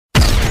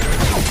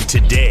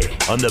Today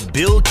on The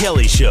Bill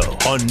Kelly Show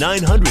on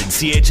 900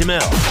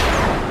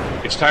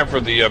 CHML. It's time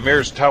for the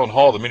Mayor's Town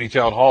Hall, the mini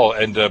town hall,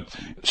 and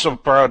so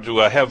proud to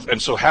have,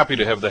 and so happy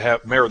to have the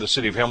Mayor of the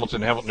City of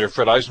Hamilton, Mayor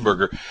Fred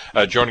Eisenberger,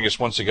 joining us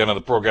once again on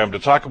the program to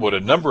talk about a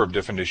number of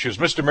different issues.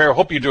 Mr. Mayor,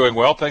 hope you're doing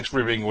well. Thanks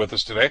for being with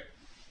us today.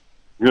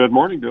 Good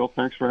morning, Bill.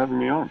 Thanks for having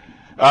me on.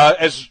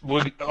 As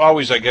we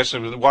always, I guess,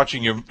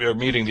 watching your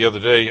meeting the other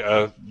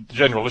day,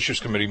 General Issues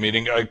Committee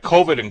meeting,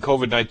 COVID and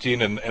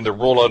COVID-19 and the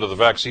rollout of the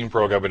vaccine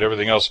program and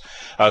everything else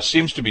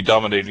seems to be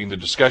dominating the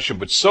discussion.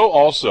 But so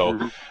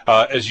also,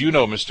 as you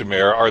know, Mr.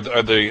 Mayor, are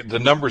the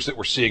numbers that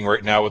we're seeing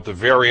right now with the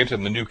variant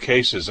and the new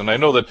cases. And I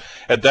know that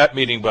at that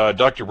meeting,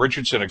 Dr.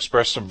 Richardson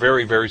expressed some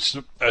very, very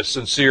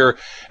sincere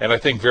and I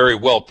think very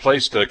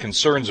well-placed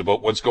concerns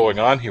about what's going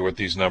on here with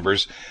these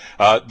numbers.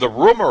 The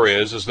rumor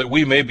is that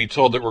we may be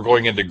told that we're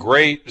going into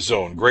gray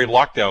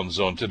lockdown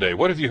zone today.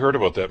 What have you heard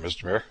about that,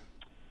 Mr. Mayor?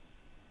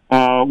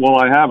 Well,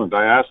 I haven't.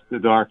 I asked the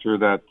doctor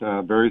that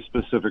very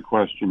specific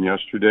question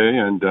yesterday,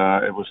 and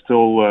it was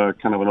still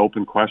kind of an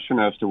open question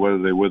as to whether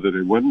they would or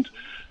they wouldn't.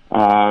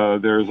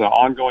 There's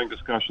ongoing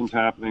discussions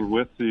happening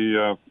with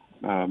the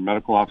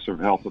medical officer of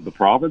health of the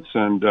province,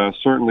 and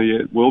certainly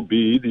it will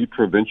be the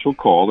provincial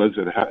call, as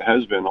it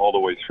has been all the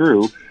way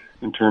through,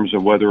 in terms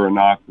of whether or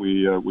not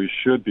we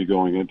should be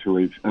going into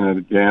an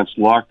advanced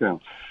lockdown.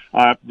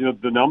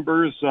 The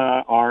numbers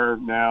are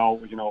now,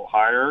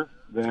 higher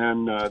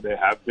than they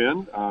have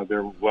been.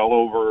 They're well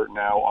over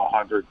now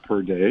 100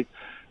 per day,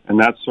 and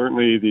that's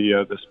certainly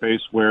the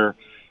space where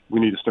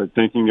we need to start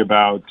thinking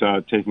about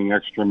taking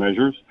extra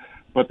measures.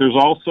 But there's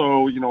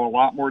also, a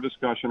lot more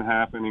discussion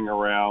happening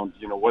around,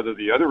 whether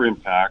the other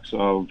impacts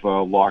of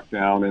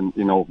lockdown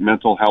and,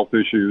 mental health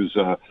issues,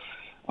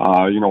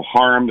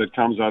 harm that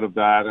comes out of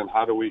that, and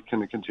how do we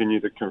continue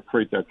to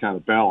create that kind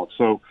of balance.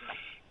 So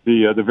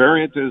the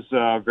variant is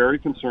very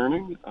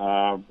concerning.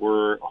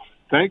 We're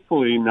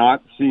thankfully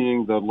not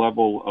seeing the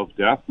level of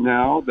death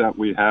now that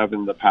we have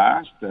in the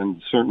past,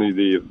 and certainly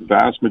the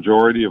vast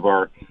majority of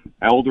our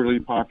elderly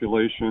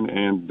population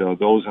and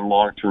those in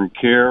long-term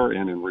care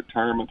and in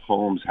retirement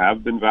homes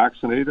have been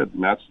vaccinated,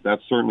 and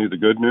that's certainly the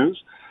good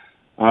news.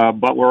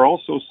 But we're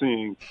also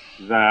seeing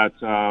that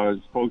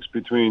folks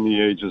between the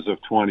ages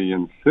of 20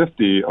 and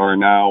 50 are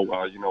now,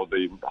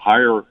 the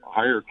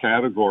higher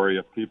category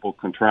of people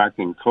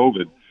contracting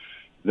COVID.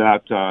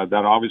 That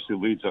obviously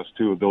leads us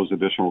to those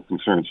additional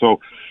concerns. So,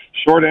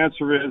 short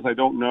answer is I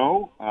don't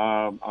know.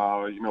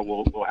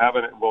 We'll have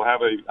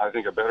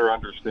a better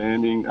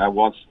understanding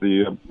once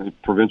the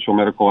provincial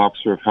medical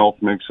officer of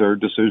health makes their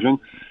decision.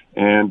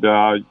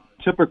 And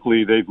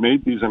typically, they've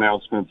made these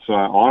announcements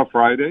on a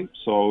Friday,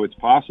 so it's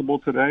possible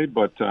today,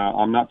 but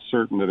I'm not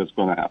certain that it's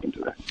going to happen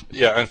today.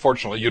 Yeah,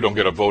 unfortunately, you don't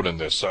get a vote in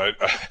this,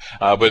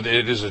 but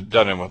it is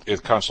done in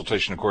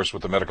consultation, of course,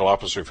 with the medical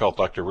officer of health,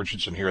 Dr.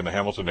 Richardson, here in the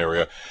Hamilton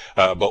area,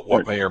 about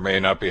what may or may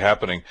not be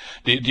happening.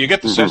 Do you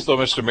get the sense, though,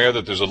 Mr. Mayor,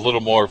 that there's a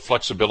little more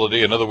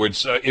flexibility? In other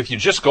words, if you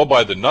just go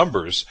by the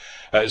numbers,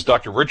 as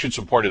Dr.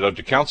 Richardson pointed out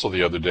to council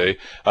the other day,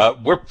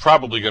 we're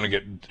probably going to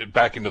get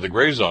back into the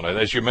gray zone. And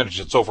as you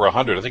mentioned, it's over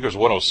 100. I think it was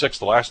 106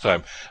 the last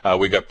time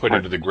we got put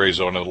into the gray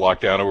zone of the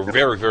lockdown. And we're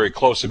very, very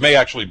close. It may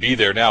actually be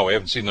there now. I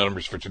haven't seen the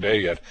numbers for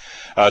today yet.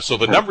 So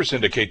the numbers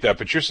indicate that,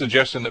 but you're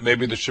suggesting that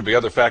maybe there should be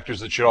other factors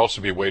that should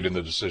also be weighed in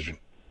the decision.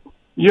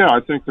 Yeah, I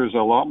think there's a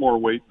lot more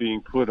weight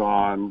being put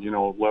on,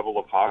 level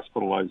of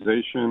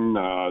hospitalization,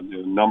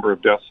 number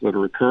of deaths that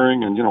are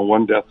occurring, and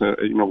one death,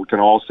 we can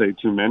all say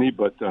too many,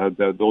 but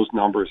those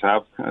numbers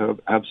have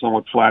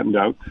somewhat flattened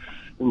out.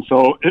 And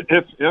so,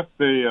 if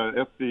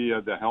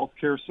the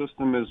healthcare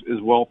system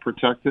is well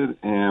protected,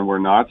 and we're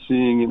not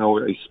seeing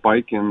a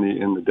spike in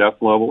the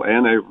death level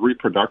and a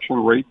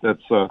reproduction rate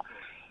that's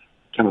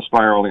kind of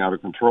spiraling out of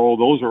control,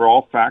 those are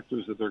all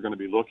factors that they're going to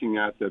be looking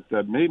at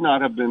that may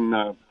not have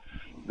been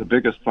the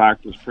biggest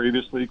factors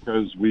previously,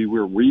 because we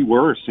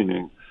were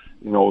seeing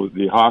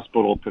the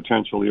hospital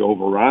potentially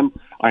overrun.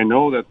 I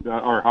know that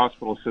our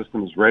hospital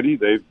system is ready.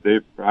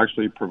 They've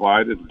actually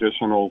provided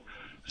additional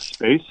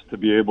space to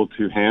be able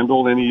to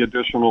handle any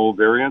additional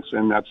variants,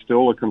 and that's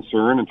still a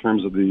concern in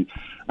terms of the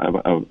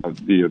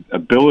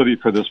ability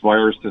for this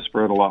virus to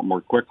spread a lot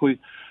more quickly.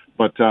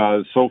 But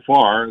so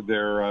far,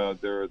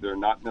 they're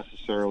not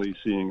necessarily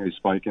seeing a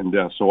spike in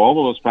deaths. So all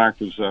of those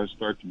factors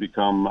start to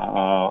become,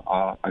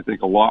 I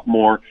think, a lot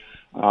more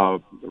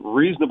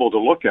reasonable to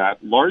look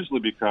at, largely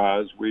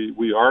because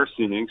we are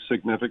seeing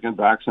significant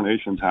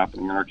vaccinations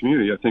happening in our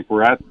community. I think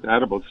we're at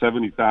about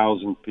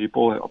 70,000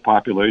 people, a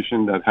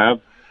population that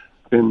have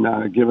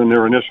been given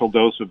their initial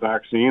dose of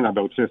vaccine.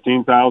 About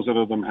 15,000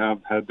 of them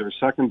have had their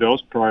second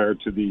dose prior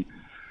to the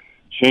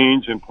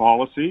change in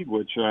policy,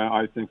 which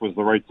I think was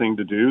the right thing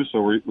to do.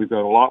 So we've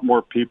got a lot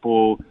more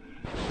people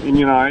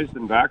immunized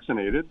and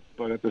vaccinated,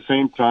 but at the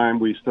same time,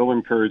 we still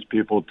encourage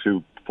people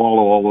to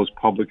follow all those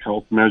public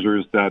health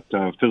measures, that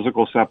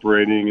physical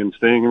separating and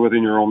staying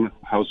within your own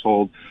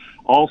household,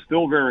 all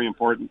still very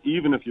important,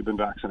 even if you've been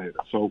vaccinated.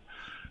 So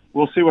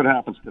we'll see what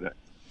happens today.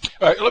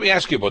 All right, let me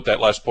ask you about that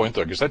last point,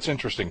 though, because that's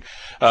interesting.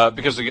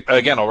 Because,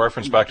 again, I'll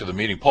reference back to the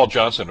meeting. Paul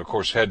Johnson, of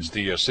course, heads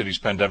the city's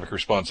pandemic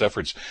response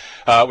efforts,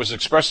 was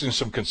expressing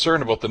some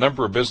concern about the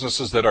number of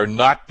businesses that are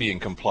not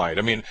being compliant.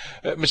 I mean,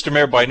 Mr.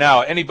 Mayor, by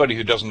now, anybody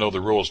who doesn't know the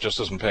rules just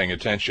isn't paying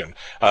attention.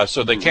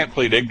 So they can't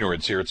plead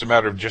ignorance here. It's a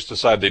matter of just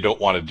decide they don't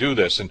want to do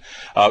this. And,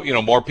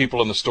 more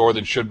people in the store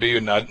than should be,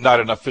 and not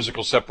enough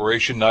physical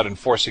separation, not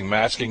enforcing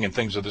masking and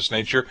things of this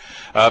nature.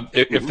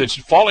 If it's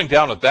falling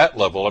down at that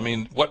level, I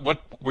mean,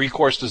 what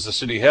recourse does the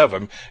city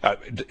have?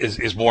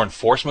 Is more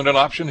enforcement an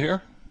option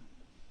here?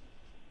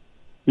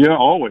 Yeah,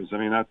 always. I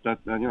mean,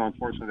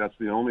 unfortunately, that's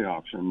the only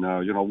option.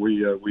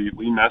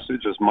 We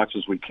message as much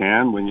as we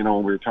can.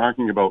 When we're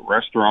talking about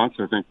restaurants,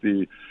 I think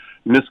the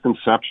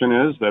misconception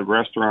is that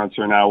restaurants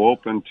are now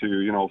open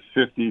to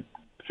 50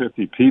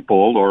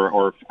 people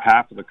or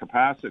half of the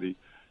capacity,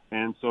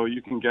 and so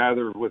you can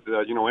gather with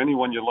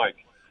anyone you like,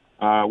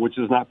 which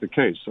is not the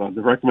case.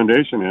 The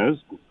recommendation is,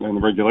 and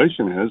the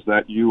regulation is,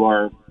 that you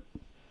are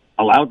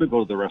allowed to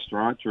go to the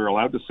restaurant, you're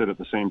allowed to sit at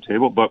the same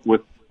table, but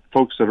with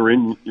folks that are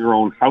in your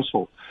own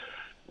household.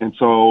 And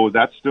so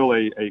that's still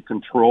a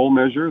control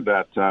measure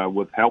that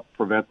would help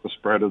prevent the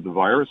spread of the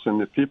virus.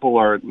 And if people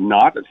are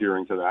not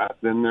adhering to that,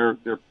 then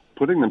they're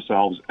putting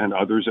themselves and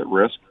others at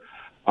risk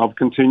of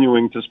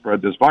continuing to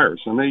spread this virus.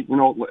 And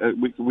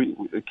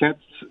it can't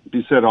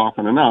be said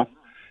often enough,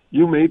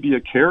 you may be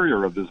a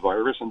carrier of this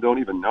virus and don't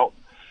even know.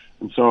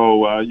 And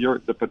so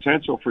the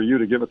potential for you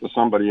to give it to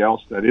somebody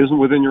else that isn't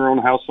within your own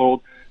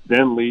household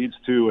then leads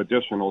to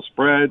additional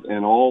spread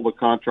and all the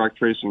contract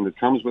tracing that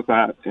comes with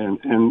that. And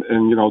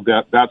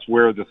that's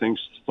where the thing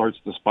starts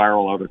to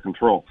spiral out of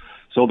control.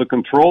 So the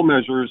control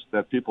measures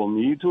that people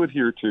need to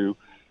adhere to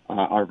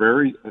are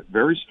very,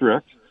 very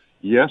strict.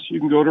 Yes,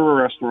 you can go to a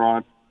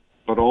restaurant,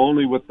 but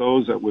only with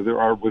those that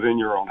are within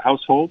your own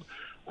household.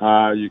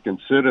 You can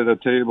sit at a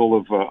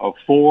table of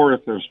four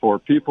if there's four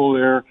people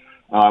there.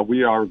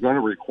 We are going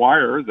to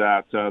require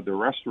that the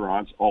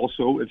restaurants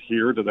also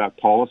adhere to that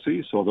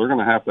policy. So they're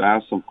going to have to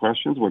ask some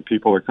questions when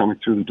people are coming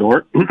through the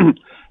door.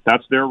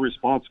 That's their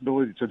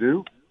responsibility to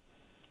do.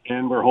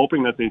 And we're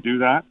hoping that they do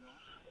that.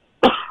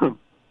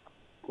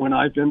 When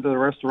I've been to the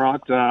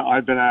restaurant,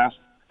 I've been asked,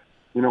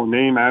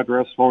 name,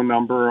 address, phone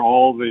number,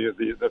 all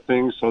the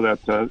things so that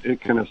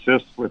it can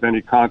assist with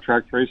any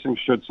contract tracing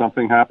should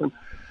something happen.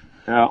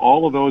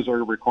 All of those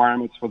are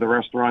requirements for the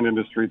restaurant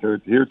industry to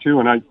adhere to.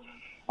 And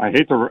I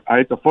hate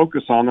to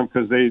focus on them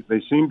because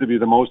they seem to be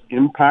the most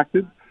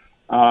impacted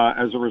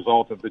as a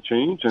result of the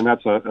change, and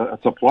that's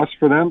a plus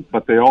for them.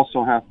 But they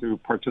also have to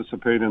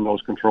participate in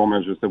those control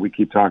measures that we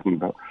keep talking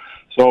about.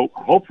 So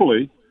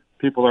hopefully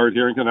people are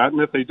adhering to that,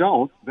 and if they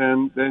don't,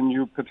 then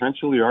you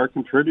potentially are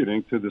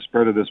contributing to the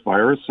spread of this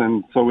virus.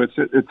 And so it's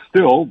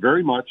still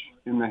very much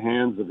in the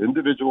hands of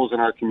individuals in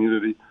our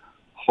community,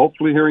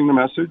 hopefully hearing the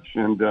message,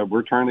 and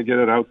we're trying to get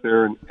it out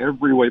there in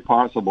every way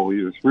possible,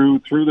 either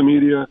through the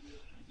media,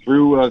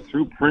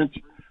 through print,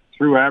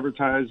 through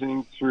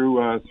advertising, through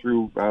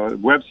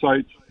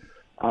websites,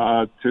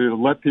 to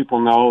let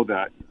people know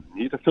that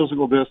you need a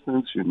physical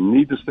distance, you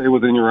need to stay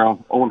within your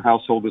own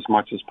household as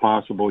much as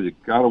possible. You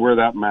got to wear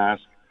that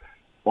mask,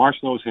 wash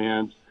those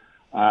hands,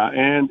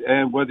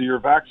 and whether you're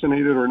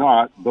vaccinated or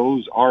not,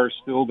 those are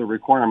still the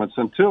requirements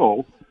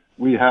until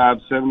we have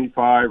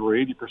 75 or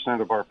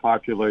 80% of our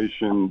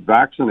population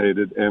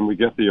vaccinated and we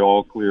get the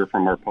all clear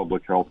from our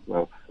public health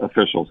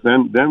officials.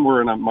 Then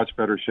we're in a much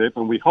better shape,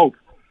 and we hope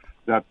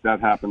that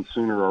happens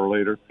sooner or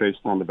later based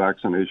on the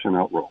vaccination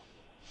outroll.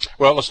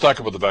 Well, let's talk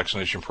about the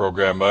vaccination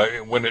program.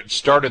 When it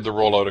started the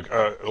rollout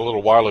a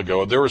little while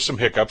ago, there were some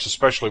hiccups,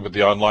 especially with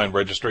the online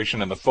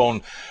registration and the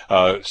phone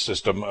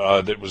system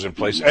that was in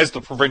place, as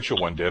the provincial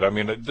one did. I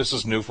mean, this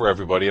is new for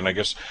everybody, and I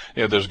guess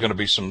there's going to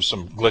be some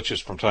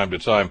glitches from time to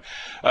time.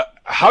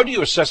 How do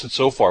you assess it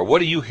so far?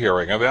 What are you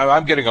hearing? I mean,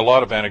 I'm getting a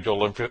lot of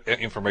anecdotal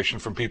information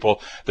from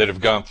people that have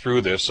gone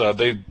through this.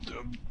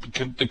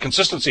 The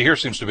consistency here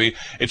seems to be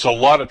it's a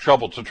lot of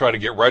trouble to try to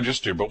get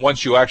registered, but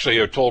once you actually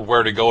are told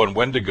where to go and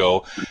when to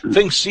go,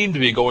 things seem to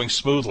be going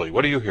smoothly.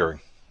 What are you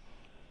hearing?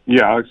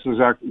 Yeah, it's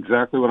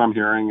exactly what I'm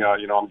hearing.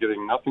 I'm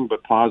getting nothing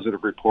but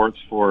positive reports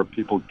for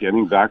people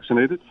getting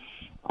vaccinated.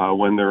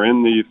 When they're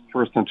in the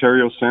First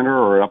Ontario Centre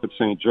or up at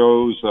St.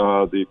 Joe's,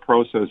 the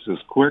process is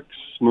quick,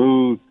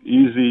 smooth,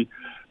 easy.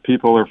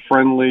 People are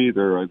friendly.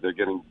 They're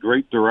getting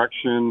great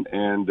direction,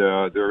 and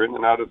they're in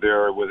and out of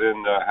there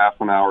within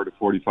half an hour to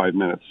 45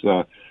 minutes.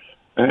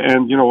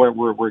 And you know what?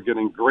 We're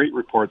getting great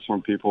reports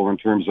from people in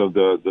terms of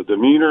the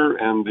demeanor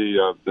and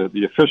the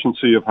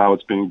efficiency of how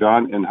it's being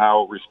done, and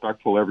how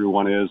respectful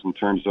everyone is in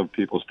terms of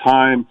people's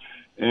time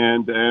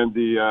and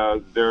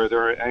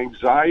their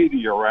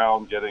anxiety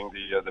around getting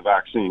the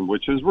vaccine,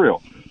 which is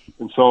real.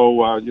 And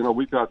so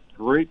we've got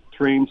great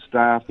trained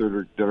staff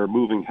that are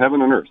moving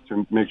heaven and earth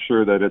to make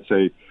sure that it's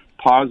a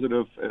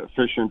positive,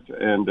 efficient,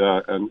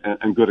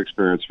 and good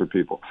experience for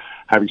people.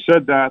 Having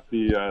said that,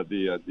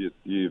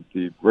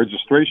 the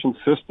registration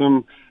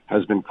system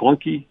has been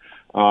clunky.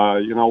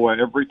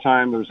 Every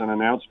time there's an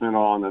announcement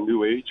on a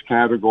new age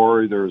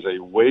category, there's a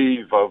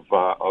wave of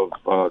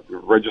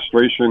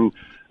registration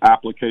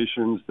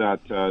applications that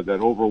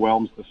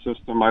overwhelms the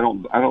system. I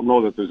don't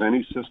know that there's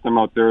any system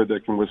out there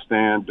that can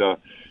withstand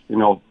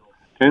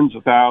tens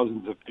of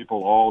thousands of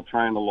people all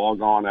trying to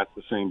log on at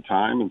the same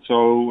time. And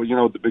so,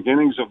 the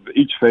beginnings of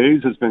each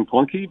phase has been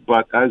clunky,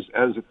 but as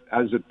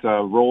it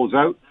rolls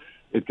out,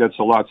 it gets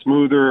a lot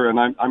smoother. And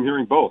I'm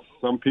hearing both.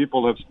 Some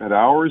people have spent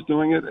hours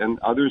doing it, and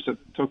others it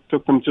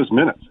took them just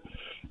minutes.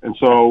 And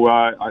so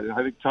I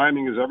think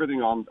timing is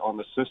everything on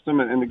the system.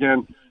 And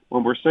again,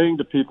 when we're saying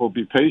to people,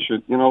 be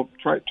patient,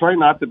 try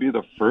not to be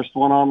the first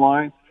one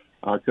online.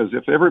 Because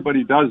if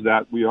everybody does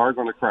that, we are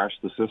going to crash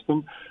the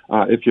system.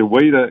 If you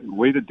wait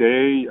a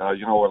day,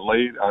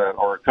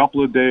 or a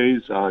couple of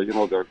days,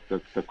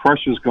 the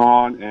crush is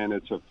gone, and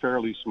it's a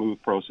fairly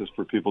smooth process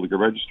for people to get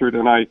registered.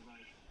 And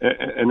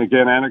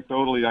again,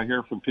 anecdotally, I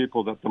hear from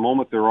people that the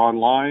moment they're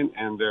online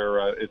and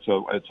it's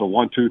a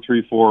 1, 2,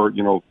 3, 4,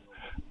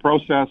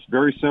 process,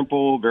 very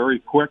simple, very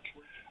quick.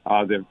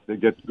 They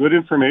get good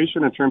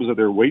information in terms of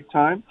their wait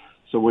time.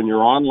 So when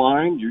you're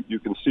online, you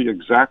can see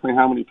exactly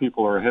how many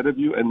people are ahead of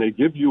you, and they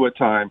give you a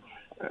time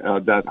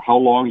that how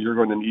long you're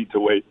going to need to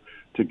wait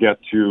to get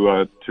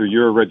to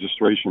your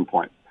registration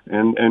point.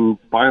 And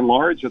by and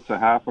large, it's a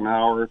half an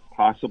hour,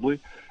 possibly.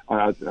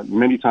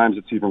 Many times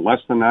it's even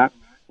less than that.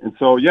 And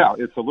so, yeah,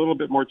 it's a little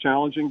bit more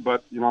challenging,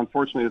 but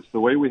unfortunately, it's the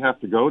way we have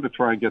to go to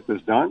try and get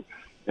this done.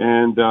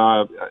 And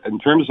in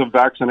terms of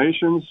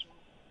vaccinations,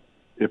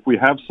 if we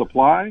have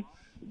supply,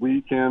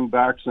 we can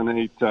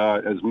vaccinate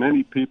as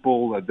many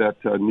people that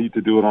need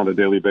to do it on a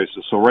daily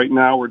basis. So right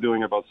now we're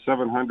doing about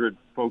 700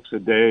 folks a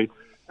day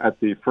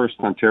at the First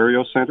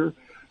Ontario Centre.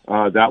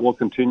 That will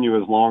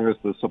continue as long as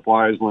the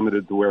supply is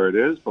limited to where it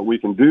is, but we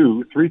can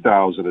do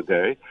 3,000 a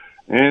day.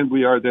 And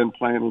we are then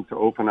planning to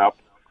open up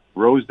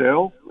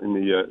Rosedale in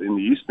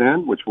the East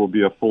End, which will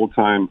be a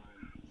full-time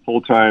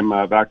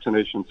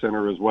vaccination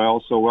center as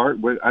well. So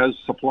as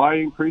supply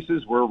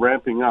increases, we're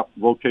ramping up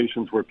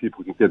locations where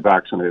people can get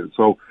vaccinated.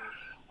 So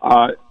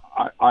I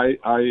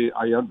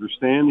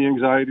understand the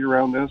anxiety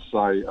around this.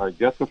 I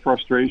get the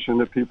frustration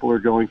that people are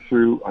going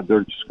through.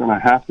 They're just going to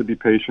have to be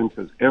patient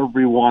because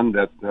everyone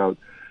that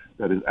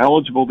is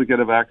eligible to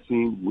get a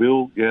vaccine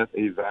will get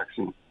a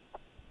vaccine.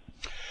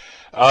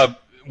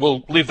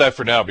 We'll leave that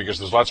for now because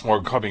there's lots more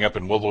coming up,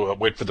 and we'll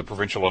wait for the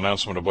provincial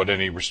announcement about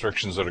any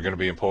restrictions that are going to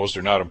be imposed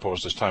or not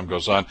imposed as time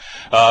goes on.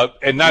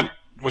 And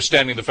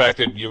notwithstanding the fact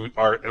that you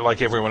are,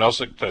 like everyone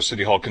else at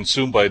City Hall,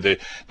 consumed by the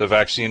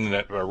vaccine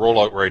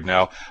rollout right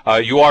now,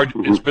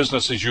 it's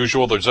business as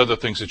usual. There's other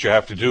things that you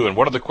have to do. And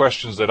one of the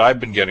questions that I've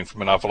been getting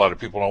from an awful lot of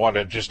people, and I want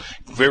to just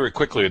very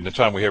quickly in the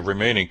time we have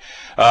remaining,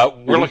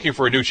 we're looking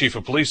for a new chief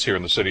of police here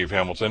in the city of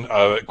Hamilton.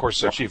 Of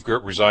course, Chief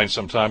Girt resigned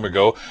some time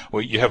ago.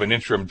 You have an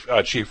interim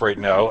chief right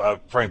now,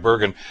 Frank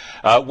Bergen.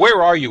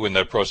 Where are you in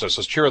that process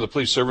as chair of the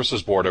Police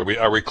Services Board?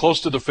 Are we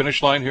close to the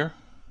finish line here?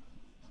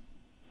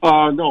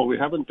 No, we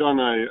haven't done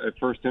a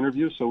first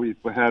interview, so we've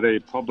had a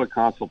public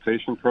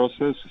consultation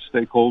process, a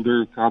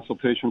stakeholder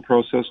consultation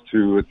process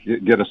to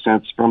get a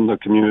sense from the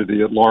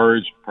community at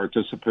large,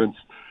 participants,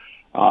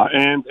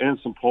 and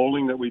some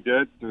polling that we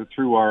did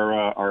through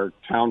our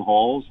town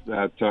halls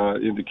that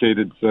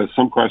indicated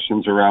some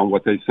questions around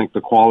what they think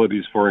the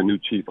qualities for a new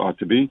chief ought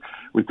to be.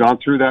 We've gone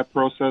through that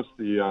process.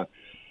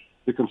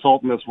 The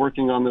consultant that's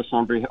working on this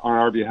on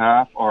our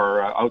behalf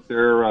are out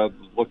there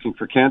looking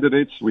for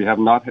candidates. We have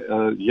not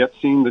yet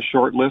seen the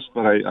short list,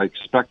 but I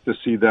expect to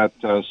see that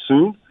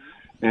soon.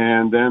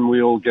 And then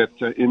we'll get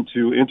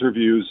into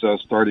interviews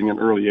starting in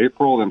early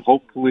April, and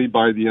hopefully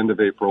by the end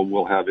of April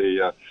we'll have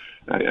a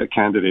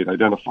candidate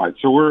identified.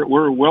 So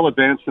we're well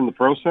advanced in the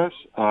process.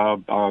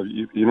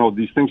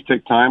 These things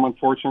take time,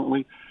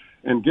 unfortunately.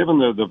 And given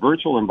the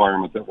virtual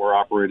environment that we're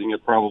operating,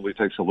 it probably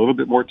takes a little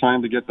bit more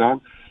time to get done.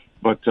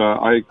 But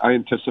I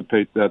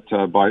anticipate that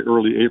by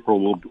early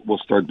April we'll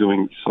start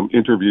doing some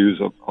interviews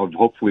of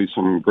hopefully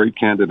some great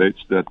candidates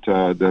that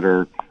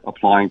are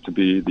applying to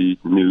be the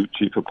new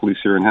chief of police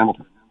here in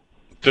Hamilton.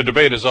 The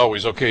debate is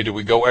always, okay, do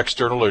we go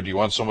external or do you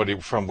want somebody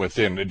from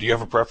within? Do you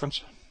have a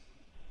preference?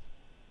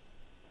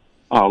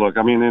 Look,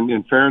 I mean,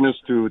 in fairness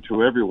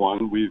to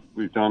everyone,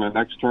 we've done an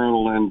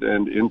external and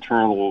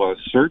internal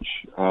search.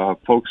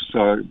 Folks,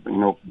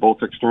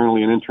 both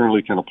externally and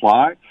internally can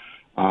apply.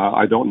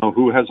 I don't know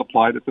who has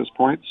applied at this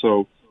point,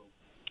 so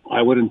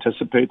I would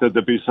anticipate that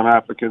there'd be some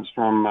applicants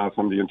from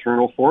the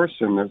internal force,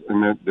 and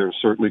there's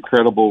certainly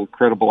credible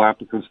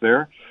applicants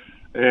there,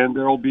 and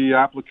there'll be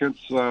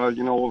applicants,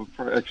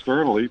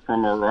 externally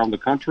from around the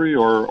country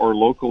or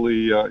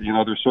locally in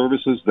other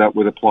services that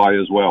would apply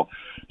as well.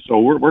 So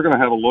we're going to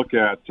have a look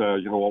at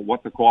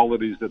what the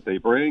qualities that they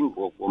bring.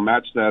 We'll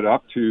match that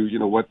up to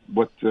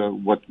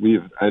what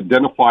we've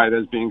identified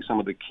as being some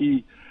of the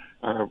key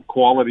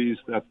qualities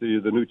that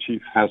the new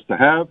chief has to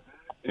have,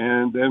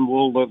 and then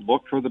we'll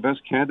look for the best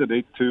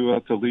candidate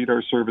to lead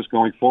our service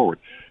going forward.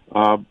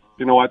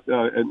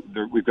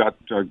 We've got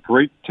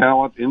great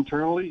talent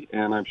internally,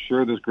 and I'm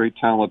sure there's great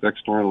talent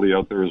externally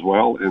out there as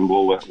well, and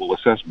we'll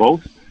assess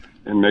both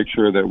and make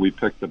sure that we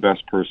pick the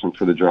best person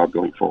for the job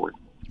going forward.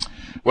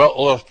 Well,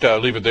 we'll have to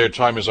leave it there.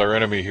 Time is our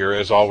enemy here,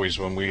 as always,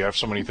 when we have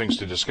so many things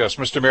to discuss.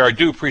 Mr. Mayor, I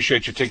do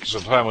appreciate you taking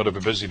some time out of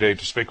a busy day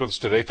to speak with us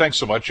today. Thanks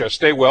so much.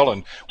 Stay well,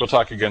 and we'll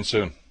talk again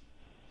soon.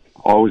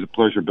 Always a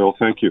pleasure, Bill.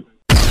 Thank you.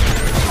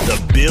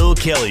 The Bill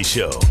Kelly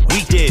Show,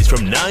 weekdays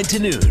from 9 to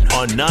noon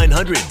on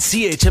 900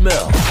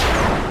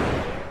 CHML.